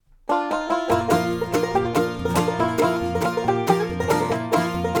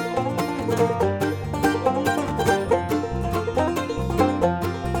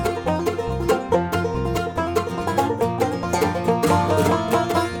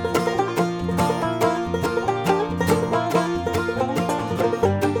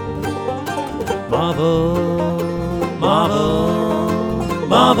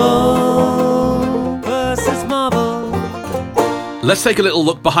Let's take a little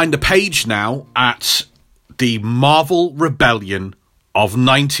look behind the page now at the Marvel Rebellion of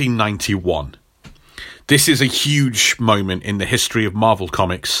 1991. This is a huge moment in the history of Marvel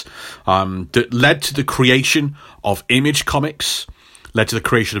Comics that led to the creation of Image Comics, led to the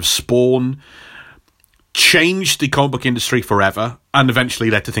creation of Spawn, changed the comic book industry forever, and eventually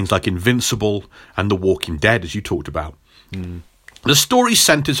led to things like Invincible and The Walking Dead, as you talked about. The story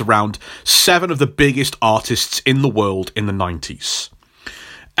centres around 7 of the biggest artists in the world in the 90s.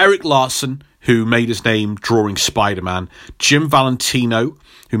 Eric Larson, who made his name drawing Spider-Man. Jim Valentino,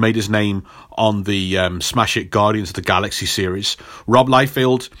 who made his name on the smash hit Guardians of the Galaxy series. Rob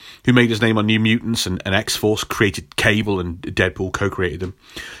Liefeld, who made his name on New Mutants and X-Force, created Cable and Deadpool, co-created them.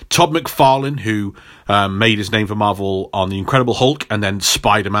 Todd McFarlane, who made his name for Marvel on The Incredible Hulk and then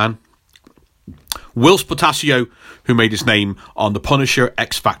Spider-Man. Will Sputasio, who made his name on The Punisher,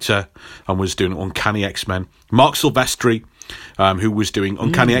 X-Factor, and was doing Uncanny X-Men. Mark Silvestri, who was doing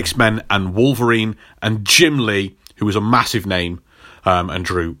Uncanny X-Men and Wolverine. And Jim Lee, who was a massive name and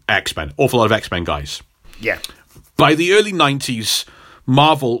drew X-Men. Awful lot of X-Men guys. Yeah. By the early 90s,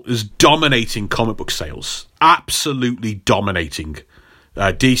 Marvel is dominating comic book sales. Absolutely dominating.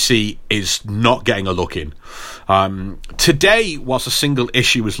 DC is not getting a look in. Today, whilst a single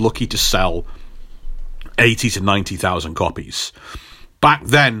issue is lucky to sell 80 to 90,000 copies, back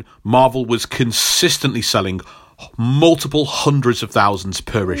then Marvel was consistently selling multiple hundreds of thousands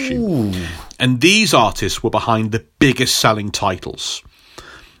per issue. Ooh. And these artists were behind the biggest selling titles,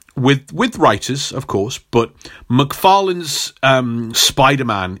 with writers, of course. But McFarlane's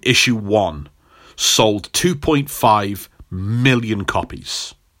Spider-Man issue 1 sold 2.5 million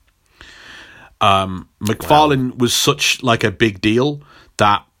copies. McFarlane was such like a big deal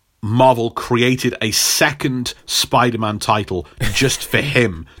that Marvel created a second Spider-Man title just for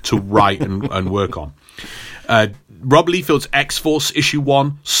him to write and work on. Rob Liefeld's X-Force issue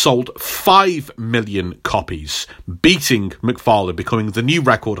 1 sold 5 million copies, beating McFarlane, becoming the new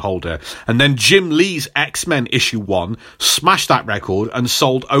record holder. And then Jim Lee's X-Men issue 1 smashed that record and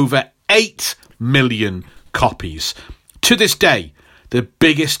sold over 8 million copies. To this day, the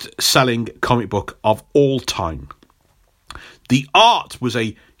biggest selling comic book of all time. The art was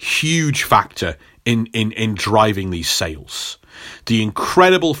a huge factor in driving these sales. The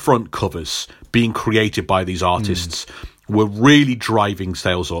incredible front covers being created by these artists were really driving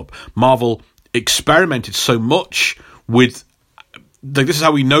sales up. Marvel experimented so much with, like, this is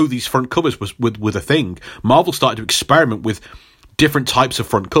how we know these front covers was a thing. Marvel started to experiment with different types of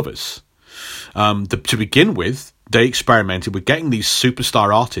front covers. To begin with, they experimented with getting these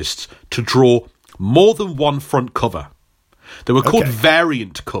superstar artists to draw more than one front cover. They were called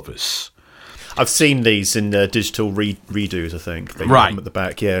variant covers. I've seen these in digital redos, I think. They right. Have them at the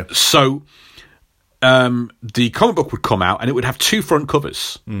back, yeah. So the comic book would come out and it would have 2 front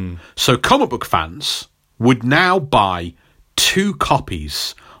covers. So comic book fans would now buy 2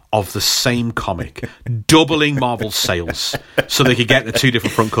 copies of the same comic, doubling Marvel's sales so they could get the 2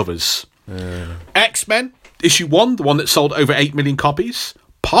 different front covers. X-Men, issue 1, the one that sold over 8 million copies,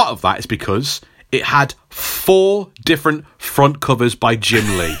 part of that is because it had 4 different front covers by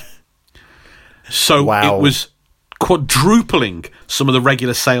Jim Lee. So It was quadrupling some of the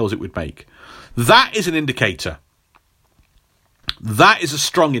regular sales it would make. That is an indicator. That is a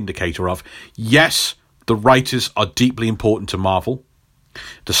strong indicator of, yes, the writers are deeply important to Marvel,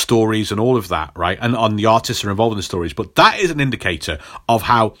 the stories and all of that, right? And the artists are involved in the stories. But that is an indicator of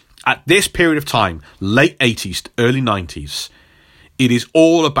how, at this period of time, late 80s, early 90s, it is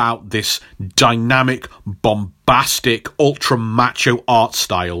all about this dynamic, bombastic, ultra macho art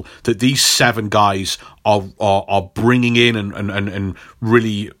style that these 7 guys are bringing in and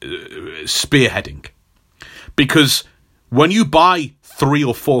really spearheading. Because when you buy 3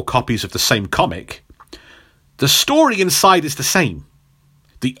 or 4 copies of the same comic, the story inside is the same.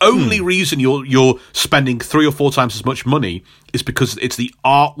 The only reason you're spending 3 or 4 times as much money is because it's the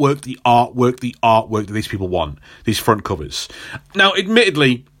artwork that these people want, these front covers. Now,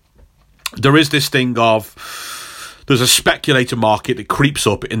 admittedly, there is this thing of, there's a speculator market that creeps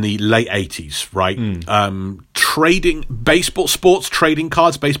up in the late 80s, right? Trading, sports trading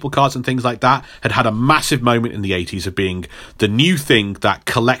cards, baseball cards and things like that had a massive moment in the 80s of being the new thing that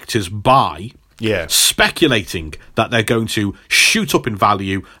collectors buy. Yeah. Speculating that they're going to shoot up in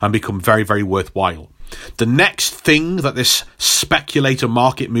value and become very, very worthwhile. The next thing that this speculator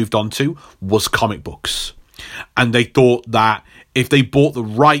market moved on to was comic books. And they thought that if they bought the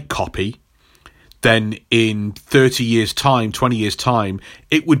right copy, then in 30 years' time, 20 years' time,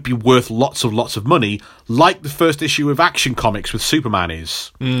 it would be worth lots of money, like the first issue of Action Comics with Superman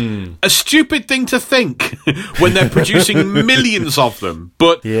is. A stupid thing to think when they're producing millions of them,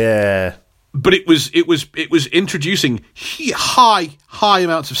 but Yeah. but it was introducing high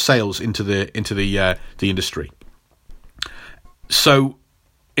amounts of sales into the industry. So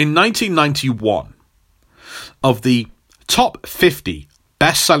in 1991, of the top 50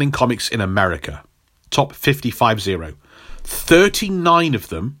 best-selling comics in America, top 50, 39 of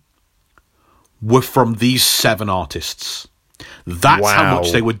them were from these 7 artists. That's how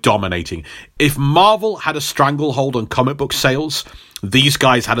much they were dominating. If Marvel had a stranglehold on comic book sales, these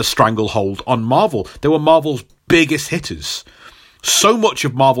guys had a stranglehold on Marvel. They were Marvel's biggest hitters. So much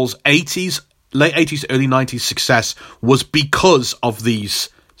of Marvel's late 80s, early 90s success was because of these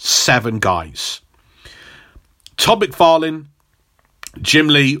 7 guys. Todd McFarlane, Jim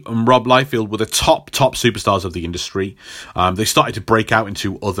Lee and Rob Liefeld were the top superstars of the industry. They started to break out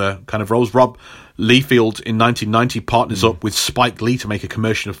into other kind of roles. Rob Liefeld in 1990 partners up with Spike Lee to make a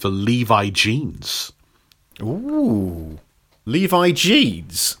commercial for Levi jeans. Ooh, Levi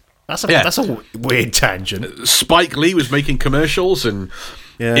jeans. That's a weird tangent. Spike Lee was making commercials, and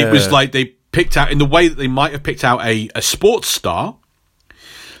it was like they picked out, in the way that they might have picked out a sports star.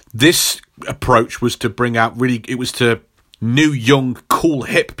 This approach was to bring out it was to new, young, cool,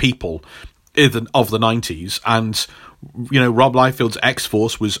 hip people of the 90s, and Rob Liefeld's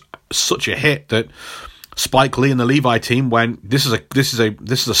X-Force was such a hit that Spike Lee and the Levi team went, this is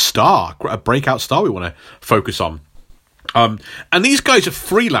a star, a breakout star we want to focus on. And these guys are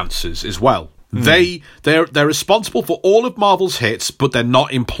freelancers as well. They're responsible for all of Marvel's hits, but they're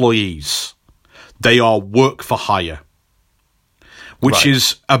not employees. They are work for hire, which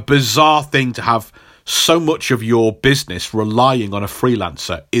is a bizarre thing to have. So much of your business relying on a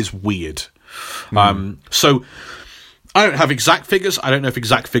freelancer is weird. So I don't have exact figures. I don't know if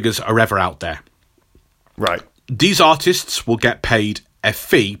exact figures are ever out there. Right. These artists will get paid a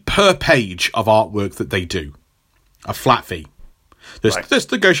fee per page of artwork that they do. A flat fee.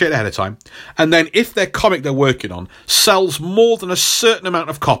 That's negotiated ahead of time. And then if their comic they're working on sells more than a certain amount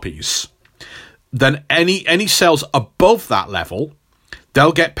of copies, then any sales above that level,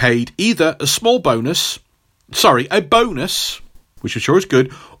 they'll get paid either a bonus, which I'm sure is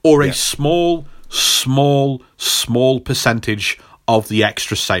good, or a small percentage of the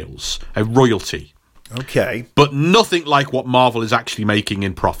extra sales, a royalty. Okay. But nothing like what Marvel is actually making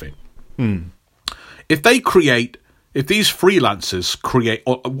in profit. If these freelancers create,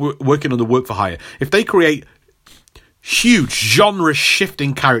 or working on the work for hire, if they create huge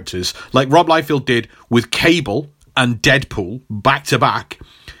genre-shifting characters like Rob Liefeld did with Cable and Deadpool back to back,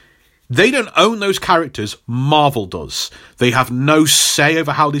 they don't own those characters. Marvel does. They have no say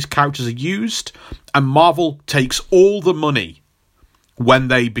over how these characters are used, and Marvel takes all the money when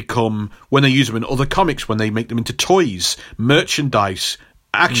they use them in other comics, when they make them into toys, merchandise,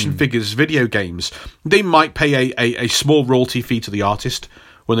 action figures, video games. They might pay a small royalty fee to the artist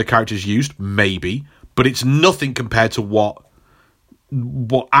when the character is used, maybe, but it's nothing compared to what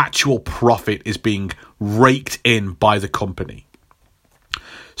actual profit is being raked in by the company.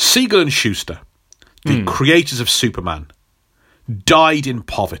 Siegel and Schuster, the creators of Superman, died in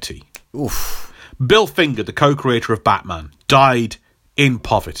poverty. Oof. Bill Finger, the co-creator of Batman, died in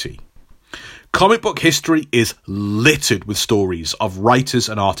poverty. Comic book history is littered with stories of writers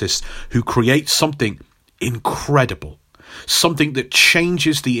and artists who create something incredible, something that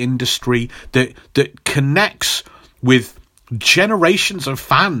changes the industry, that connects with generations of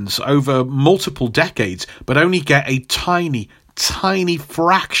fans over multiple decades, but only get a tiny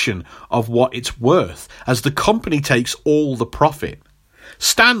fraction of what it's worth, as the company takes all the profit.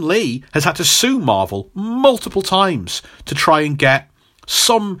 Stan Lee has had to sue Marvel multiple times to try and get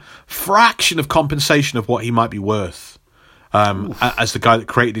some fraction of compensation of what he might be worth. As the guy that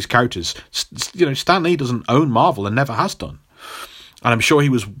created these characters, Stan Lee doesn't own Marvel and never has done. And I'm sure he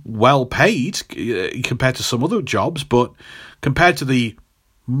was well paid compared to some other jobs, but compared to the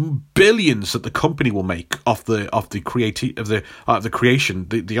billions that the company will make off the creation,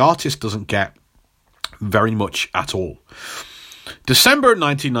 the artist doesn't get very much at all. December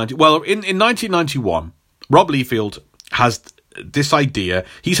 1990. Well, in 1991, Rob Liefeld has this idea.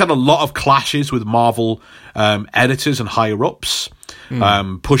 He's had a lot of clashes with Marvel editors and higher ups,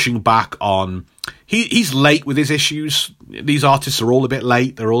 pushing back on. He's late with his issues. These artists are all a bit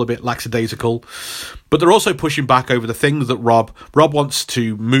late. They're all a bit lackadaisical. But they're also pushing back over the things that Rob wants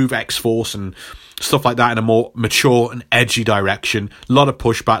to move X-Force and stuff like that in a more mature and edgy direction. A lot of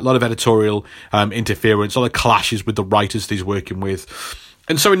pushback, a lot of editorial interference, a lot of clashes with the writers that he's working with.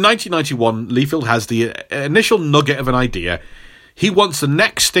 And so in 1991, Liefeld has the initial nugget of an idea. He wants the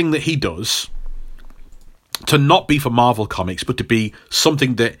next thing that he does to not be for Marvel Comics, but to be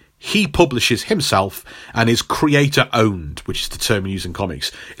something that he publishes himself and is creator owned, which is the term we use in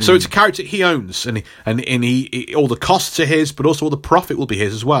comics. So it's a character he owns, and he all the costs are his, but also all the profit will be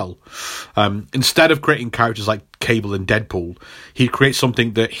his as well. Instead of creating characters like Cable and Deadpool, he creates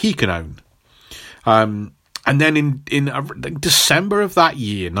something that he can own. And then in December of that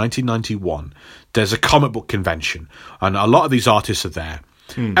year, 1991, there's a comic book convention, and a lot of these artists are there.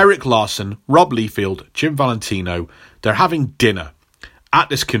 Eric Larson, Rob Liefeld, Jim Valentino, they're having dinner at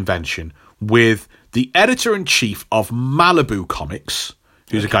this convention with the editor-in-chief of Malibu Comics,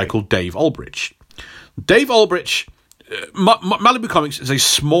 who's a guy called Dave Ulbrich. Dave Ulbrich, Malibu Comics is a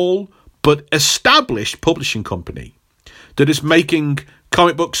small but established publishing company that is making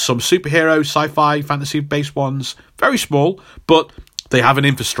comic books, some superhero, sci-fi, fantasy-based ones, very small, but they have an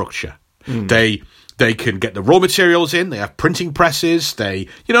infrastructure. They can get the raw materials in. They have printing presses. You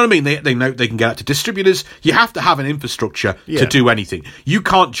know what I mean? They know they can get out to distributors. You have to have an infrastructure to do anything. You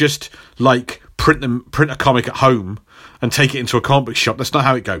can't just like print a comic at home and take it into a comic book shop. That's not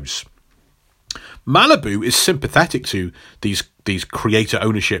how it goes. Malibu is sympathetic to these creator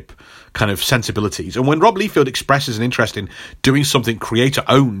ownership kind of sensibilities. And when Rob Liefeld expresses an interest in doing something creator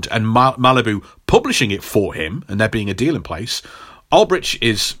owned and Malibu publishing it for him, and there being a deal in place, Ulbrich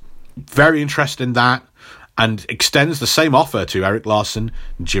is very interested in that and extends the same offer to Eric Larson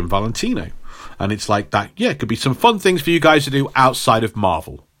and Jim Valentino. And it's like that, it could be some fun things for you guys to do outside of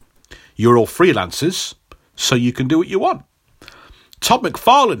Marvel. You're all freelancers, so you can do what you want. Todd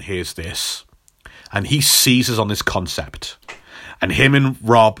McFarlane hears this, and he seizes on this concept. And him and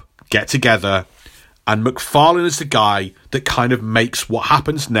Rob get together, and McFarlane is the guy that kind of makes what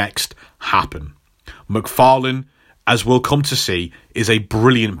happens next happen. McFarlane, as we'll come to see, is a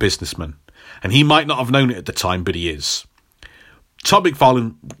brilliant businessman. And he might not have known it at the time, but he is. Todd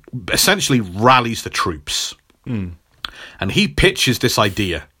McFarlane essentially rallies the troops. And he pitches this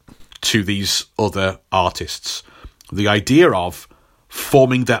idea to these other artists. The idea of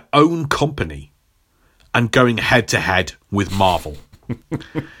forming their own company and going head-to-head with Marvel.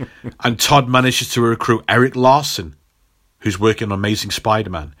 And Todd manages to recruit Eric Larson, who's working on Amazing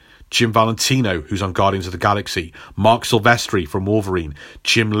Spider-Man, Jim Valentino, who's on Guardians of the Galaxy, Mark Silvestri from Wolverine,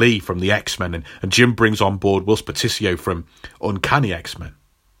 Jim Lee from the X-Men, and Jim brings on board Will Spatio from Uncanny X-Men.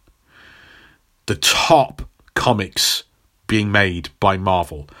 The top comics being made by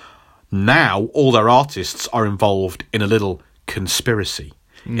Marvel. Now all their artists are involved in a little conspiracy,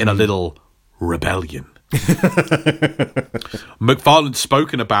 in a little rebellion. McFarlane's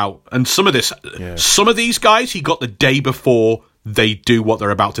spoken about, and some of these guys he got the day before they do what they're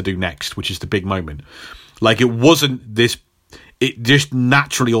about to do next, which is the big moment. Like, it wasn't this, it just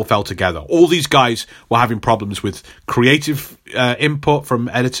naturally all fell together. All these guys were having problems with creative input from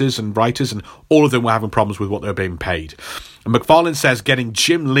editors and writers, and all of them were having problems with what they were being paid. And McFarlane says getting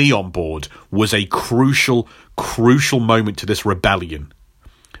Jim Lee on board was a crucial moment to this rebellion.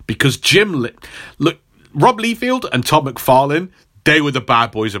 Because Rob Liefeld and Todd McFarlane, they were the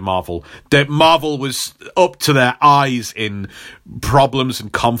bad boys of Marvel. Marvel was up to their eyes in problems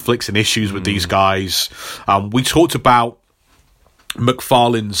and conflicts and issues with these guys. We talked about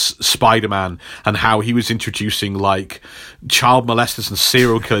McFarlane's Spider-Man and how he was introducing like child molesters and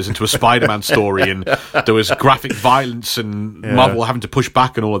serial killers into a Spider-Man story, and there was graphic violence and Marvel having to push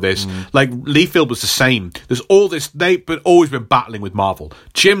back and all of this. Like, Liefeld was the same. There's all this, they've always been battling with Marvel.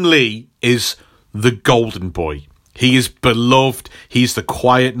 Jim Lee is the golden boy. He is beloved. He's the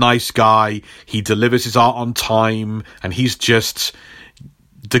quiet, nice guy. He delivers his art on time, and he's just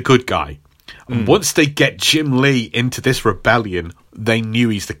the good guy. And once they get Jim Lee into this rebellion, they knew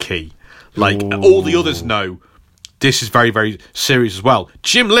he's the key. Like, all the others know this is very, very serious as well.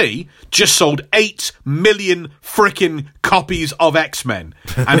 Jim Lee just sold 8 million frickin' copies of X-Men,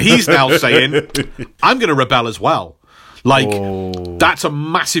 and he's now saying, I'm going to rebel as well. Like, that's a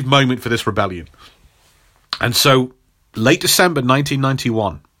massive moment for this rebellion. And so, late December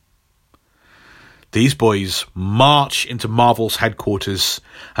 1991, these boys march into Marvel's headquarters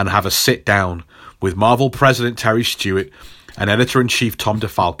and have a sit-down with Marvel President Terry Stewart and Editor-in-Chief Tom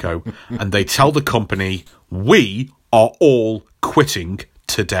DeFalco, and they tell the company, we are all quitting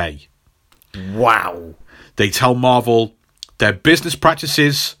today. Wow. They tell Marvel their business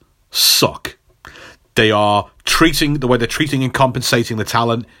practices suck. They are the way they're treating and compensating the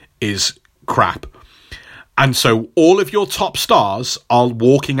talent is crap. And so all of your top stars are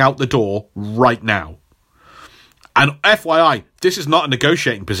walking out the door right now. And FYI, this is not a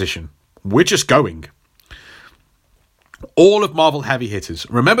negotiating position. We're just going. All of Marvel heavy hitters.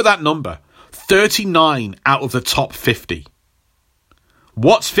 Remember that number. 39 out of the top 50.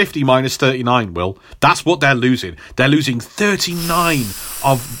 What's 50 minus 39, Will? That's what they're losing. They're losing 39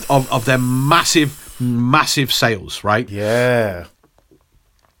 of their massive sales, right? Yeah.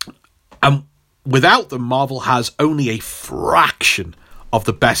 And without them, Marvel has only a fraction of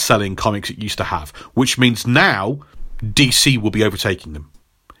the best-selling comics it used to have, which means now DC will be overtaking them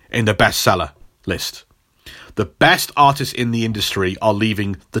in the bestseller list. The best artists in the industry are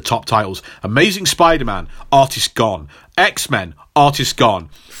leaving the top titles. Amazing Spider-Man, artist gone. X-Men, artist gone.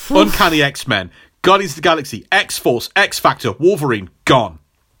 Uncanny X-Men, Guardians of the Galaxy, X-Force, X-Factor, Wolverine, gone.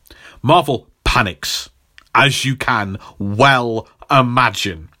 Marvel panics, as you can well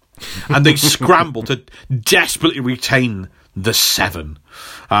imagine. And they scramble to desperately retain the 7.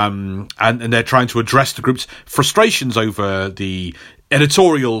 And they're trying to address the group's frustrations over the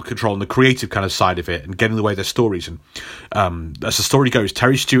editorial control and the creative kind of side of it and getting in the way of their stories. And as the story goes,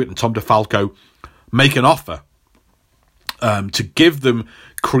 Terry Stewart and Tom DeFalco make an offer to give them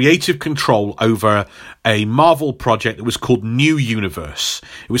creative control over a Marvel project that was called New Universe.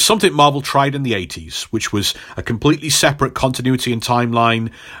 It was something Marvel tried in the 80s, which was a completely separate continuity and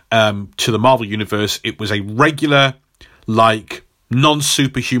timeline to the Marvel Universe. It was a regular, like,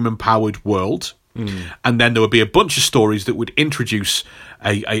 non-superhuman powered world. And then there would be a bunch of stories that would introduce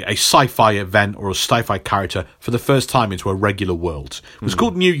a sci-fi event or a sci-fi character for the first time into a regular world. It was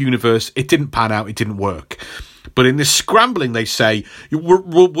called New Universe. It didn't pan out. It didn't work. But in this scrambling, they say, we'll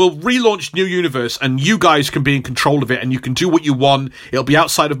relaunch New Universe and you guys can be in control of it and you can do what you want. It'll be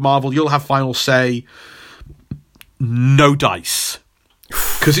outside of Marvel. You'll have final say. No dice.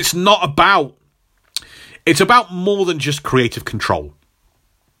 Because it's about more than just creative control.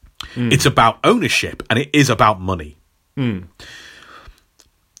 It's about ownership, and it is about money. Jim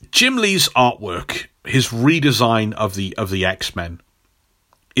Lee's artwork, his redesign of the X-Men,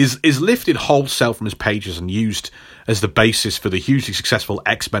 is lifted wholesale from his pages and used as the basis for the hugely successful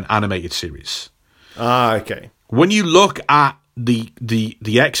X-Men animated series. Ah, okay. When you look at the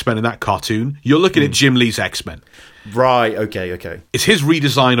X-Men in that cartoon, you're looking at Jim Lee's X-Men. Right, okay. It's his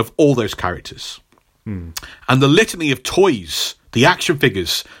redesign of all those characters. And the litany of toys, the action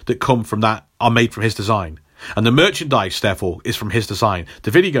figures that come from that are made from his design. And the merchandise, therefore, is from his design.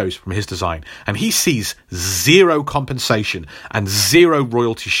 The videos from his design. And he sees zero compensation and zero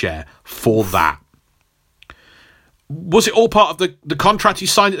royalty share for that. Was it all part of the contract he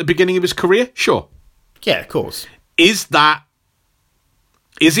signed at the beginning of his career? Sure. Yeah, of course. Is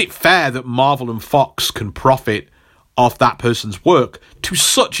it fair that Marvel and Fox can profit off that person's work to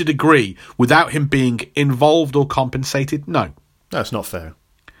such a degree without him being involved or compensated? No. That's not fair.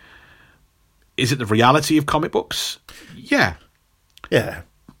 Is it the reality of comic books? Yeah. Yeah.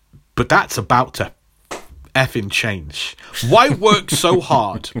 But that's about to effing change. Why work so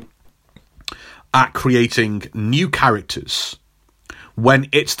hard at creating new characters when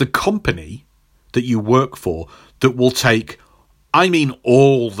it's the company that you work for that will take, I mean,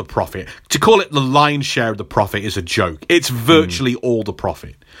 all the profit? To call it the lion's share of the profit is a joke. It's virtually all the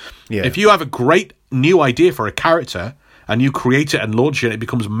profit. Yeah. If you have a great new idea for a character and you create it and launch it and it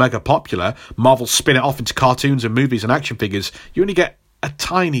becomes mega popular, Marvel spin it off into cartoons and movies and action figures, you only get a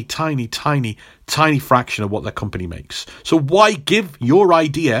tiny fraction of what their company makes. So why give your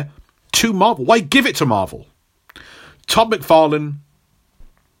idea to Marvel? Why give it to Marvel? Todd McFarlane,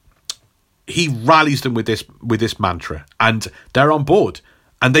 he rallies them with this mantra, and they're on board,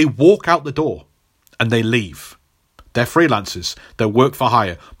 and they walk out the door and they leave. They're freelancers. They work for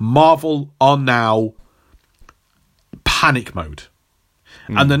hire. Marvel are now panic mode.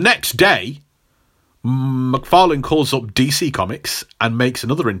 And the next day, McFarlane calls up DC Comics and makes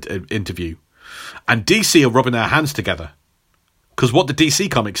another interview. And DC are rubbing their hands together. Because what do DC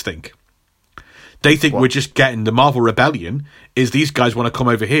Comics think? They think we're just getting the Marvel Rebellion is these guys want to come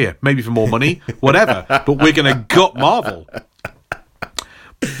over here, maybe for more money, whatever. But we're going to gut Marvel.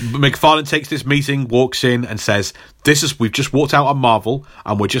 McFarlane takes this meeting, walks in and says, we've just walked out on Marvel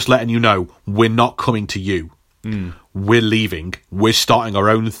and we're just letting you know we're not coming to you. We're leaving, we're starting our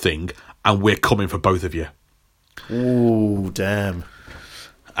own thing, and we're coming for both of you. Ooh, damn.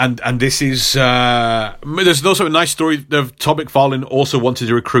 And this is there's also a nice story of Todd McFarlane also wanted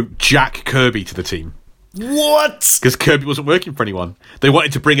to recruit Jack Kirby to the team. What? Because Kirby wasn't working for anyone. They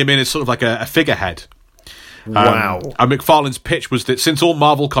wanted to bring him in as sort of like a figurehead. Wow. And McFarlane's pitch was that since all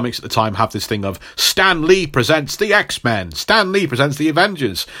Marvel comics at the time have this thing of Stan Lee presents the X-Men, Stan Lee presents the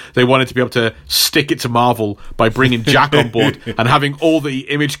Avengers, they wanted to be able to stick it to Marvel by bringing Jack on board and having all the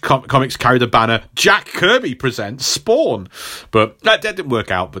Image comics carry the banner, Jack Kirby presents Spawn. But that didn't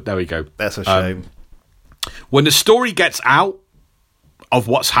work out, but there we go. That's a shame. When the story gets out of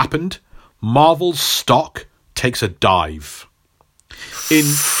what's happened, Marvel's stock takes a dive.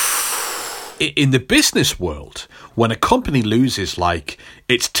 In the business world, when a company loses, like,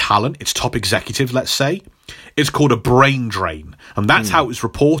 its talent, its top executive, let's say, it's called a brain drain. And that's how it's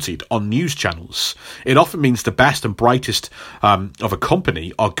reported on news channels. It often means the best and brightest of a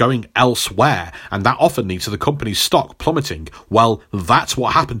company are going elsewhere, and that often leads to the company's stock plummeting. Well, that's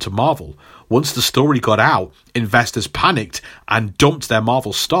what happened to Marvel. Once the story got out, investors panicked and dumped their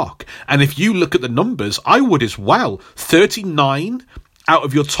Marvel stock. And if you look at the numbers, I would as well. 39 out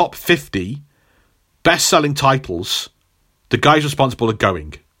of your top 50 best-selling titles, the guys responsible are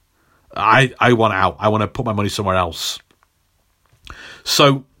going. I want out. I want to put my money somewhere else.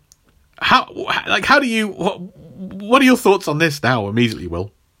 So, what are your thoughts on this now, immediately,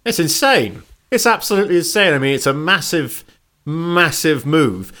 Will? It's insane. It's absolutely insane. I mean, it's a massive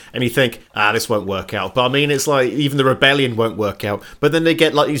move, and you think, this won't work out. But I mean, it's like even the Rebellion won't work out. But then they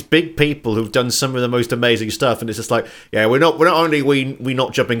get like these big people who've done some of the most amazing stuff, and it's just like, yeah, we're not only we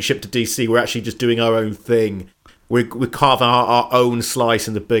not jumping ship to DC, we're actually just doing our own thing. We're carving our own slice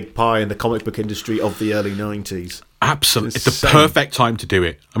in the big pie in the comic book industry of the early 90s. Absolutely. It's the perfect time to do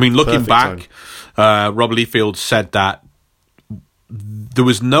it. I mean, looking back, Rob Liefeld said that there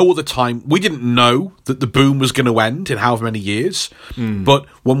was no other time. We didn't know that the boom was going to end in however many years. But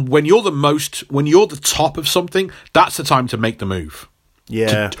when you're the top of something, that's the time to make the move.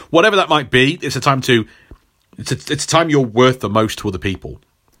 Yeah. Whatever that might be, it's a time it's a time you're worth the most to other people.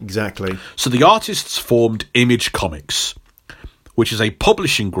 Exactly. So the artists formed Image Comics, which is a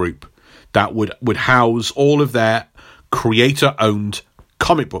publishing group that would house all of their creator-owned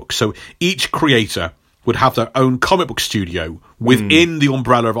comic books. So each creator would have their own comic book studio within the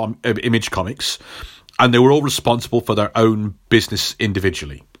umbrella of Image Comics, and they were all responsible for their own business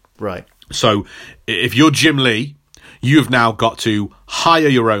individually. Right. So if you're Jim Lee, you've now got to hire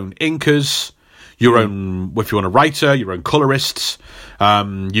your own inkers, your own, if you want a writer, your own colorists.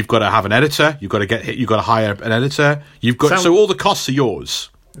 You've got to have an editor. You've got to hire an editor. So all the costs are yours.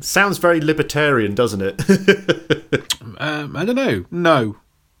 Sounds very libertarian, doesn't it? I don't know. No.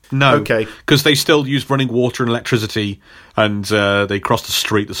 Okay. Because they still use running water and electricity, and they cross the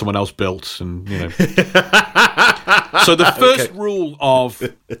street that someone else built, and you know. So the first rule of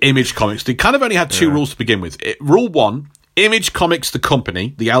Image Comics, they kind of only had two rules to begin with. Rule 1: Image Comics, the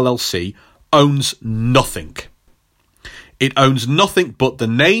company, the LLC, owns nothing. It owns nothing but the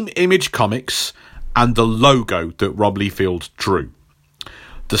name Image Comics and the logo that Rob Liefeld drew.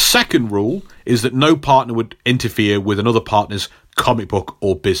 The second rule is that no partner would interfere with another partner's comic book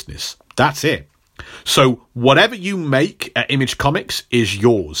or business. That's it. So whatever you make at Image Comics is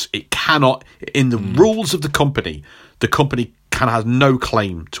yours. It cannot, in the rules of the company can have no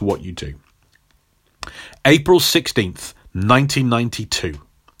claim to what you do. April 16th, 1992.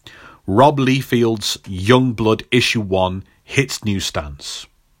 Rob Liefeld's Youngblood Issue 1 hits newsstands.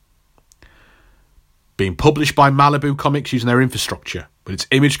 Being published by Malibu Comics using their infrastructure, but it's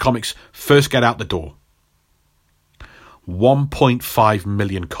Image Comics' first get out the door. 1.5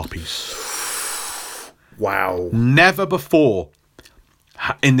 million copies. Wow. Never before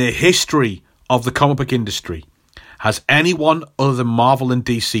in the history of the comic book industry has anyone other than Marvel and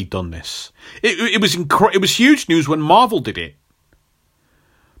DC done this. It was huge news when Marvel did it.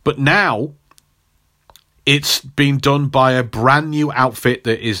 But now it's been done by a brand new outfit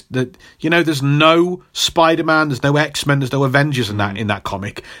there's no Spider-Man, there's no X-Men, there's no Avengers in that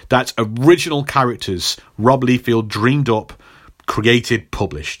comic. That's original characters Rob Liefeld dreamed up, created,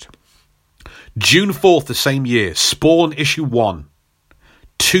 published. June 4th the same year, Spawn Issue 1,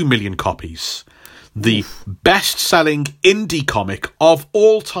 2 million copies. The best-selling indie comic of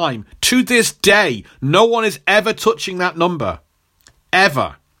all time. To this day, no one is ever touching that number.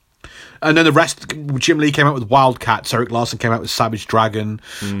 Ever. And then the rest, Jim Lee came out with Wildcats, Eric Larson came out with Savage Dragon,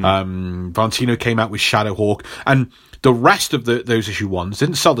 Valentino came out with Shadowhawk, and the rest of those issue ones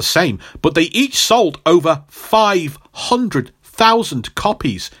didn't sell the same, but they each sold over 500,000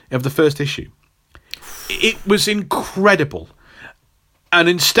 copies of the first issue. It was incredible. And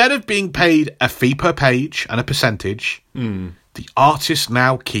instead of being paid a fee per page and a percentage, the artists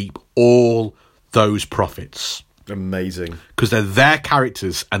now keep all those profits. Amazing. Because they're their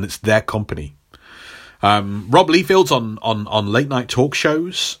characters and it's their company. Rob Liefeld's on late night talk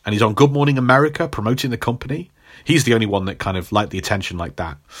shows, and he's on Good Morning America promoting the company. He's the only one that kind of liked the attention like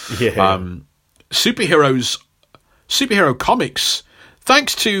that. Yeah. Superhero comics,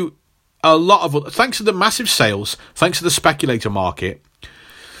 thanks to the massive sales, thanks to the speculator market,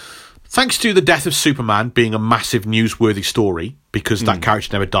 Thanks to the death of Superman being a massive newsworthy story, because that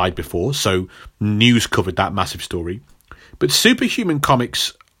character never died before, so news covered that massive story. But superhero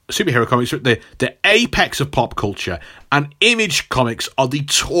comics are the apex of pop culture, and Image comics are the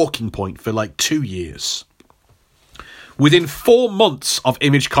talking point for like 2 years. Within 4 months of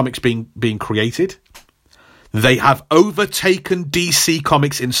Image comics being created, they have overtaken DC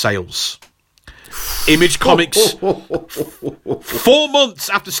Comics in sales. Image Comics, 4 months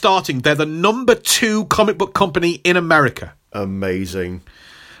after starting, they're the number 2 comic book company in America. Amazing.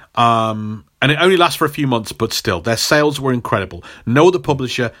 And it only lasts for a few months, but still, their sales were incredible. No other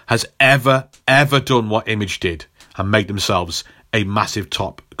publisher has ever done what Image did and made themselves a massive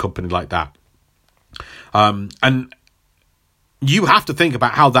top company like that. And you have to think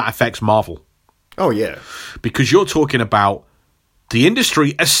about how that affects Marvel. Oh, yeah. Because you're talking about the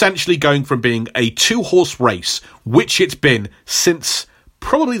industry essentially going from being a 2-horse race, which it's been since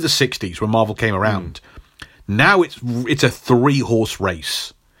probably the 60s when Marvel came around. Now it's a 3-horse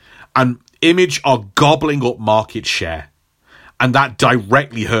race. And Image are gobbling up market share. And that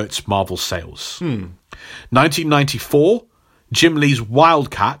directly hurts Marvel's sales. 1994, Jim Lee's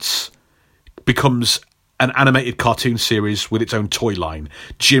Wildcats becomes an animated cartoon series with its own toy line.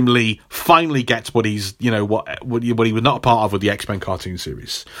 Jim Lee finally gets what he's, what he was not a part of with the X-Men cartoon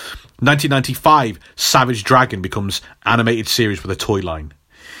series. 1995, Savage Dragon becomes animated series with a toy line.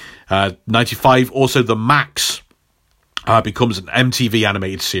 95, also The Max becomes an MTV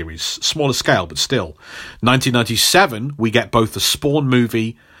animated series. Smaller scale, but still. 1997, we get both the Spawn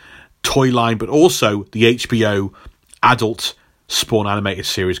movie, toy line, but also the HBO adult Spawn animated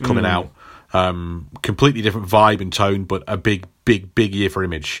series coming out. Completely different vibe and tone, but a big year for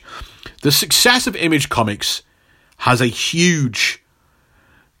Image. The success of Image Comics has a huge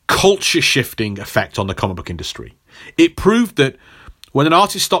culture-shifting effect on the comic book industry. It proved that when an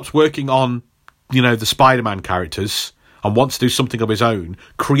artist stops working on, the Spider-Man characters and wants to do something of his own,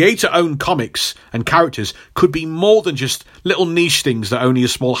 creator-owned comics and characters could be more than just little niche things that only a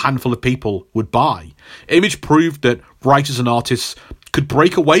small handful of people would buy. Image proved that writers and artists could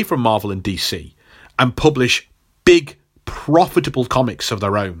break away from Marvel and DC and publish big, profitable comics of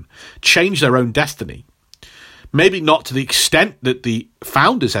their own, change their own destiny. Maybe not to the extent that the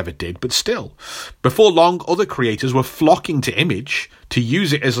founders ever did, but still. Before long, other creators were flocking to Image to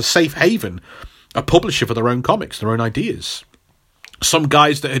use it as a safe haven, a publisher for their own comics, their own ideas. Some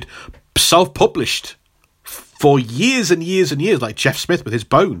guys that had self-published for years and years and years, like Jeff Smith with his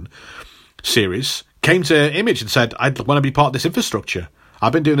Bone series, came to Image and said, I want to be part of this infrastructure.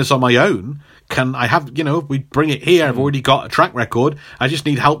 I've been doing this on my own. Can I have, we bring it here. I've already got a track record. I just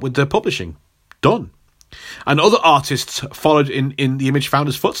need help with the publishing. Done. And other artists followed in the Image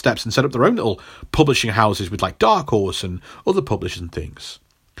founders' footsteps and set up their own little publishing houses with like Dark Horse and other publishers and things.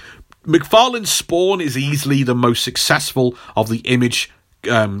 McFarlane's Spawn is easily the most successful of the Image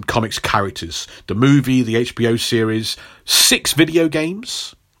comics characters. The movie, the HBO series, 6 video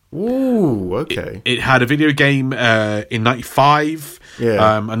games. Ooh, okay. It had a video game in 95,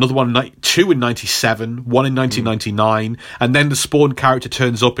 another one, 2 in 97, one in 1999, and then the Spawn character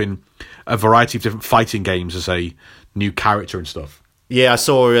turns up in a variety of different fighting games as a new character and stuff. Yeah, I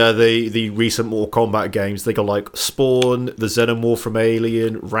saw the recent Mortal Kombat games. They got like Spawn, the Xenomorph from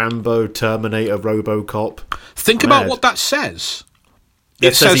Alien, Rambo, Terminator, RoboCop. Think about what that says.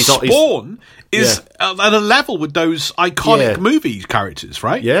 It says Spawn is at a level with those iconic movie characters,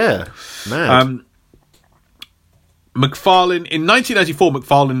 right? Yeah, man. McFarlane, in 1994,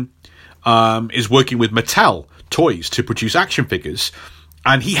 McFarlane is working with Mattel Toys to produce action figures,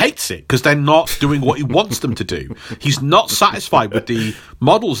 and he hates it because they're not doing what he wants them to do. He's not satisfied with the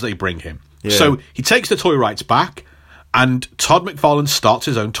models they bring him. Yeah. So he takes the toy rights back, and Todd McFarlane starts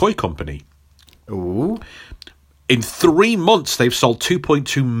his own toy company. Ooh. In 3 months, they've sold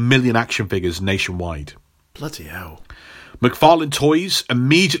 2.2 million action figures nationwide. Bloody hell. McFarlane Toys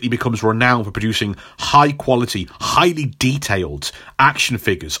immediately becomes renowned for producing high-quality, highly detailed action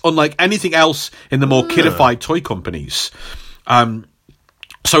figures, unlike anything else in the more kiddified toy companies.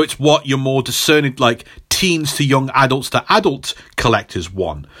 So it's what your more discerning, like, teens to young adults to adult collectors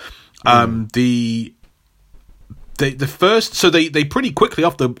want. The first, so they pretty quickly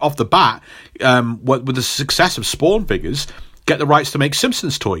off the bat, with the success of Spawn figures, get the rights to make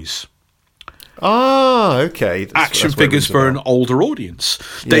Simpsons toys. Ah, okay. Action figures for an older audience.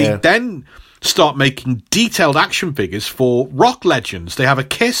 They then start making detailed action figures for rock legends. They have a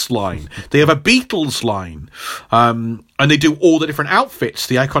Kiss line. They have a Beatles line. And they do all the different outfits,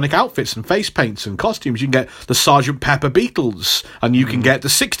 the iconic outfits and face paints and costumes. You can get the Sgt. Pepper Beatles, and you can get the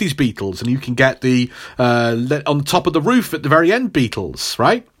 60s Beatles, and you can get the on the top of the roof at the very end Beatles,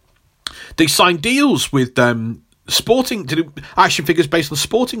 right? They signed deals with sporting to do action figures based on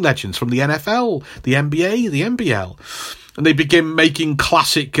sporting legends from the NFL, the NBA, the NBL, and they began making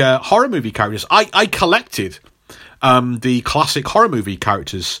classic horror movie characters. I collected the classic horror movie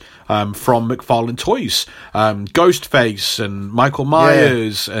characters from McFarlane Toys, Ghostface and Michael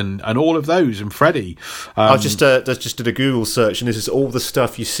Myers and all of those, and Freddy. I just did a Google search, and this is all the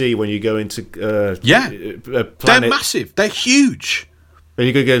stuff you see when you go into Planet. They're massive. They're huge. When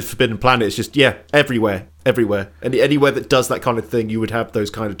you go to Forbidden Planet, it's just everywhere. And anywhere that does that kind of thing, you would have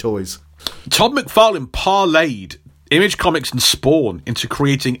those kind of toys. Todd McFarlane parlayed Image Comics and Spawn into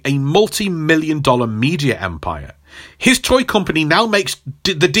creating a multi-million-dollar media empire. His toy company now makes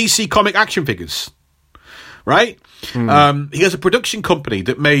the DC comic action figures, right? He has a production company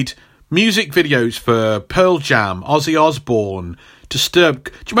that made music videos for Pearl Jam, Ozzy Osbourne, Disturbed.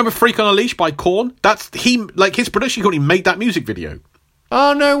 Do you remember Freak on a Leash by Korn? His production company made that music video.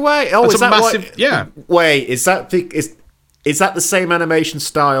 Oh, no way. Oh, that's is that massive? Yeah. Wait, is that the same animation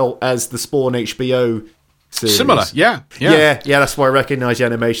style as the Spawn HBO series? Similar, yeah. That's why I recognise the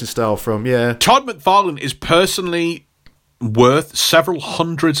animation style from, Todd McFarlane is personally worth several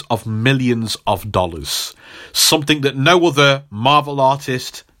hundreds of millions of dollars. Something that no other Marvel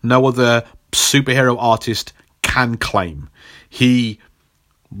artist, no other superhero artist can claim. He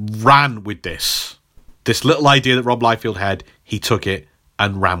ran with this little idea that Rob Liefeld had. He took it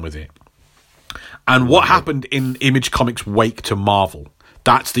and ran with it. And what happened in Image Comics' wake to Marvel?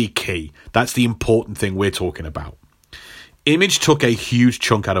 That's the key. That's the important thing we're talking about. Image took a huge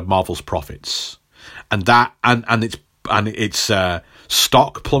chunk out of Marvel's profits, and its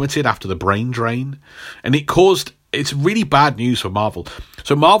stock plummeted after the brain drain, and it's really bad news for Marvel.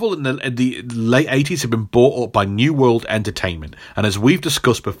 So Marvel in the late 80s had been bought up by New World Entertainment, and as we've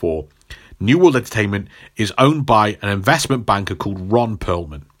discussed before, New World Entertainment is owned by an investment banker called Ron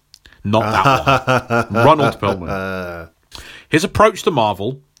Perlman. Not that one. Ronald Perlman. His approach to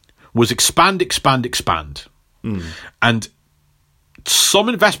Marvel was expand. And some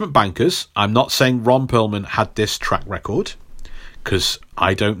investment bankers, I'm not saying Ron Perlman had this track record, because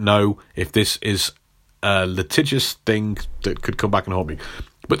I don't know if this is a litigious thing that could come back and haunt me.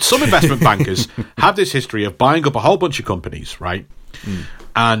 But some investment bankers have this history of buying up a whole bunch of companies, right?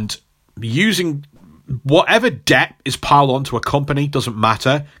 And using whatever debt is piled onto a company doesn't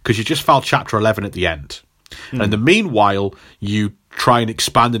matter, because you just file Chapter 11 at the end. And in the meanwhile, you try and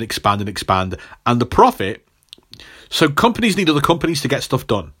expand, and the profit. So companies need other companies to get stuff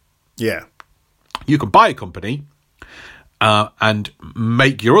done. Yeah. You can buy a company and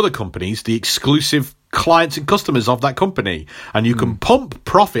make your other companies the exclusive clients and customers of that company. And you can pump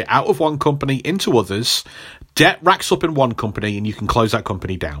profit out of one company into others. Debt racks up in one company, and you can close that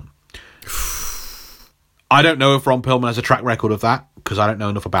company down. I don't know if Ron Perlman has a track record of that, because I don't know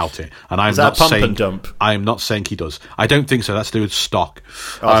enough about it. And I'm not pump saying and dump? I am not saying he does. I don't think so. That's to do with stock.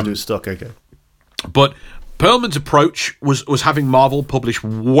 To do with stock, okay. But Perlman's approach was having Marvel publish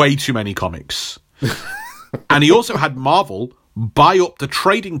way too many comics. And he also had Marvel buy up the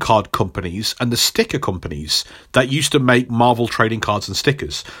trading card companies and the sticker companies that used to make Marvel trading cards and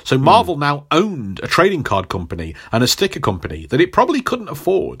stickers. So Marvel now owned a trading card company and a sticker company that it probably couldn't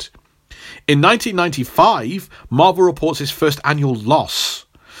afford. In 1995, Marvel reports its first annual loss,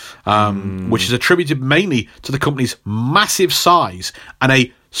 which is attributed mainly to the company's massive size, and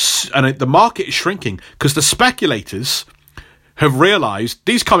the market is shrinking because the speculators have realised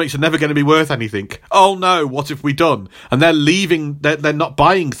these comics are never going to be worth anything. Oh no, what have we done? And they're leaving. They're not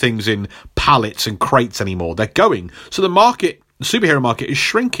buying things in pallets and crates anymore. They're going. So the superhero market, is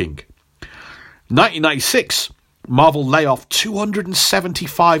shrinking. 1996. Marvel lay off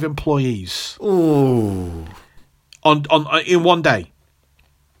 275 employees. Ooh. In one day.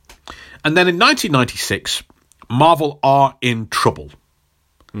 And then in 1996, Marvel are in trouble.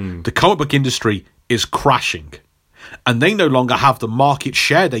 The comic book industry is crashing. And they no longer have the market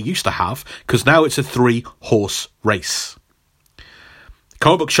share they used to have, because now it's a 3-horse race.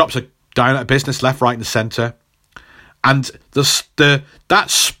 Comic book shops are dying out of business left, right, and centre. And that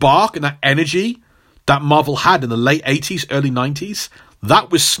spark and that energy that Marvel had in the late 80s, early 90s,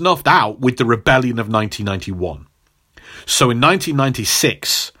 that was snuffed out with the rebellion of 1991. So in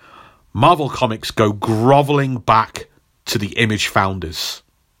 1996, Marvel Comics go grovelling back to the Image founders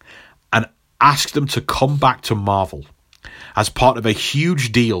and ask them to come back to Marvel as part of a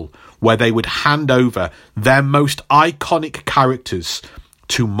huge deal where they would hand over their most iconic characters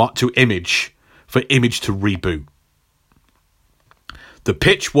to Image for Image to reboot. The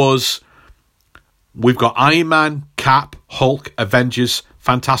pitch was, we've got Iron Man, Cap, Hulk, Avengers,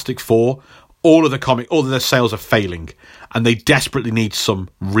 Fantastic Four, all of their sales are failing, and they desperately need some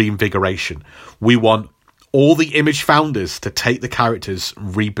reinvigoration. We want all the Image founders to take the characters,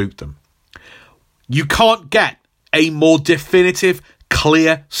 reboot them. You can't get a more definitive,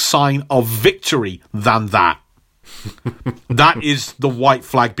 clear sign of victory than that. That is the white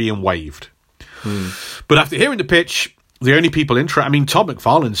flag being waved. But after hearing the pitch, the only people interested... I mean, Todd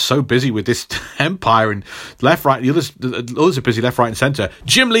McFarlane's so busy with this empire and left, right... The others are busy left, right and centre.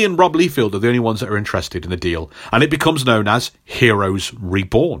 Jim Lee and Rob Liefeld are the only ones that are interested in the deal. And it becomes known as Heroes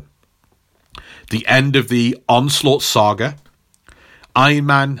Reborn. The end of the Onslaught saga. Iron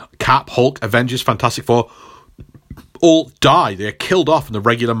Man, Cap, Hulk, Avengers, Fantastic Four all die. They're killed off in the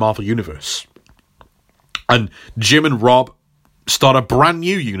regular Marvel Universe. And Jim and Rob start a brand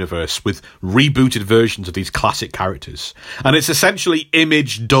new universe with rebooted versions of these classic characters. And it's essentially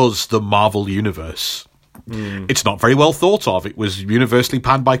Image does the Marvel Universe. It's not very well thought of. It was universally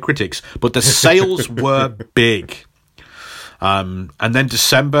panned by critics, but the sales were big. And then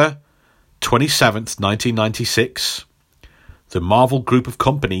December 27th, 1996, the Marvel group of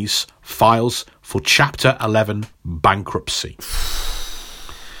companies files for Chapter 11 bankruptcy.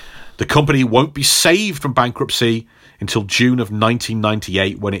 The company won't be saved from bankruptcy until June of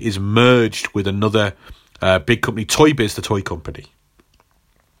 1998, when it is merged with another big company, Toy Biz, the toy company.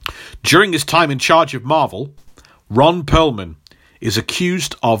 During his time in charge of Marvel, Ron Perlman is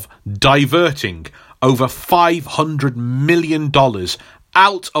accused of diverting over $500 million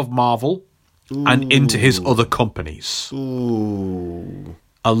out of Marvel and into his other companies.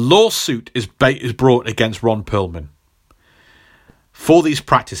 A lawsuit is brought against Ron Perlman for these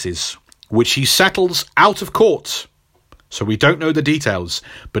practices, which he settles out of court. So we don't know the details,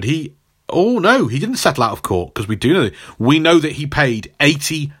 but he didn't settle out of court, because we know that he paid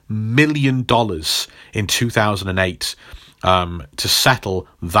 $80 million in 2008 to settle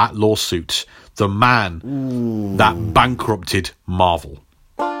that lawsuit. The man that bankrupted Marvel.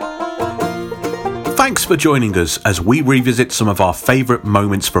 Thanks for joining us as we revisit some of our favourite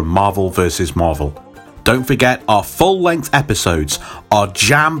moments from Marvel vs. Marvel. Don't forget, our full-length episodes are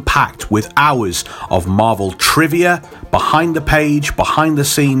jam-packed with hours of Marvel trivia, behind the page, behind the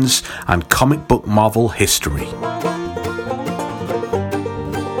scenes, and comic book Marvel history.